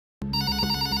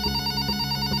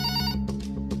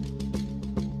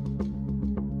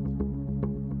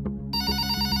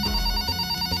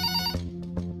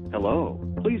Hello.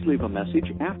 Please leave a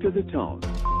message after the tone.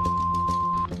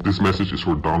 This message is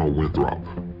for Donald Winthrop.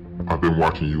 I've been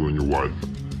watching you and your wife,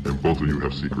 and both of you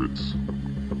have secrets.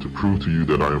 To prove to you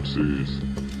that I am serious,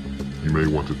 you may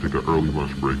want to take an early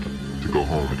lunch break to go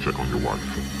home and check on your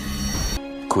wife.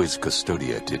 Quis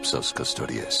custodia ipsos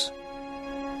custodies.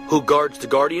 Who guards the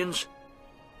guardians?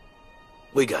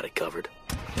 We got it covered.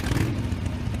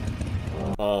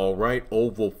 All right,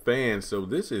 Oval fans, so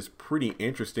this is pretty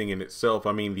interesting in itself.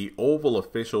 I mean, the Oval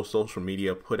official social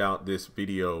media put out this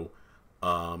video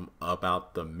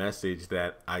about the message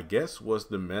that I guess was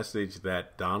the message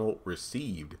that Donald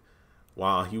received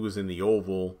while he was in the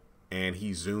Oval, and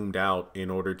he zoomed out in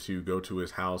order to go to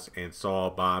his house and saw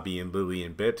Bobby and Lily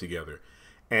in bed together.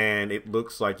 And it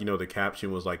looks like, you know, the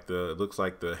caption was like looks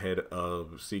like the head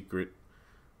of Secret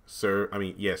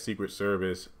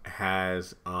Service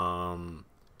has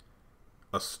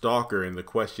a stalker, and the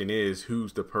question is,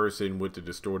 who's the person with the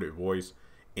distorted voice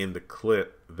in the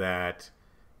clip that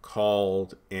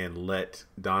called and let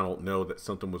Donald know that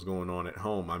something was going on at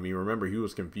home? I mean, remember, he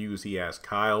was confused. He asked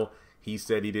Kyle. He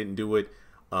said he didn't do it.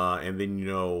 And then, you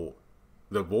know,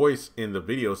 the voice in the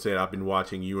video said, I've been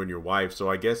watching you and your wife. So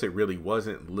I guess it really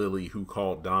wasn't Lily who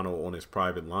called Donald on his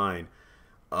private line.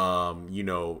 You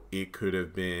know, it could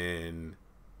have been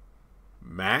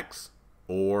Max,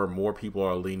 or more people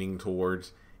are leaning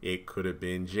towards it could have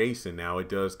been Jason. Now, it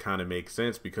does kind of make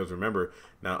sense because remember,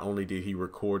 not only did he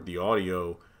record the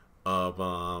audio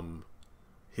of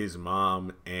his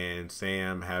mom and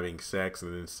Sam having sex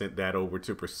and then sent that over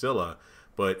to Priscilla,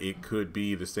 but it could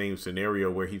be the same scenario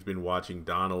where he's been watching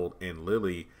Donald and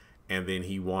Lily, and then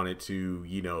he wanted to,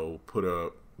 you know, put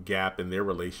a gap in their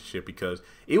relationship, because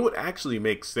it would actually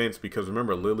make sense, because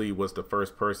remember, Lily was the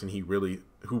first person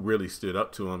who really stood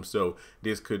up to him. So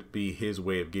this could be his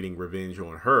way of getting revenge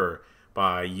on her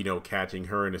by, you know, catching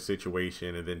her in a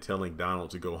situation and then telling Donald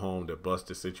to go home to bust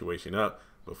the situation up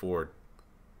before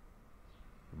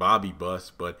Bobby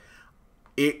busts. But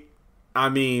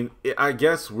I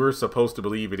guess we're supposed to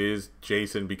believe it is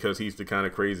Jason because he's the kind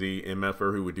of crazy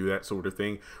MFer who would do that sort of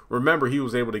thing. Remember, he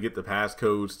was able to get the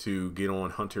passcodes to get on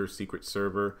Hunter's secret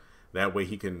server. That way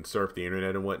he can surf the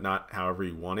internet and whatnot however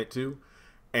he wanted to.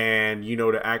 And, you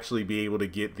know, to actually be able to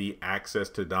get the access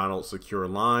to Donald's secure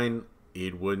line,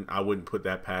 I wouldn't put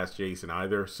that past Jason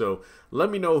either. So let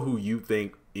me know who you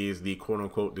think is the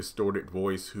quote-unquote distorted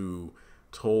voice who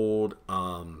told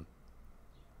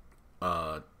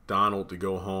Donald to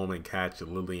go home and catch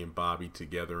Lily and Bobby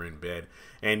together in bed.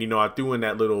 And, you know, I threw in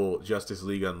that little Justice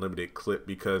League Unlimited clip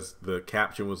because the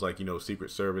caption was like, you know,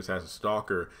 Secret Service has a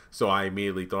stalker. So I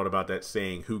immediately thought about that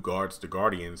saying, who guards the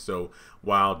guardians? So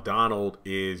while Donald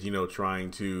is, you know,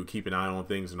 trying to keep an eye on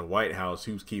things in the White House,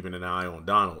 who's keeping an eye on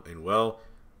Donald? And well,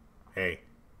 hey,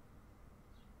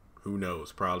 who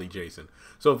knows? Probably Jason.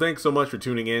 So thanks so much for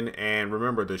tuning in. And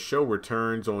remember, the show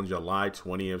returns on July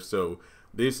 20th. So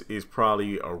this is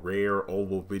probably a rare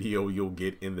Oval video you'll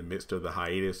get in the midst of the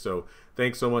hiatus. So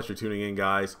thanks so much for tuning in,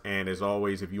 guys. And as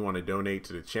always, if you want to donate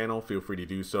to the channel, feel free to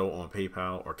do so on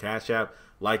PayPal or Cash App.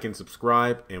 Like and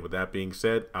subscribe. And with that being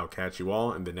said, I'll catch you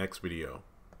all in the next video.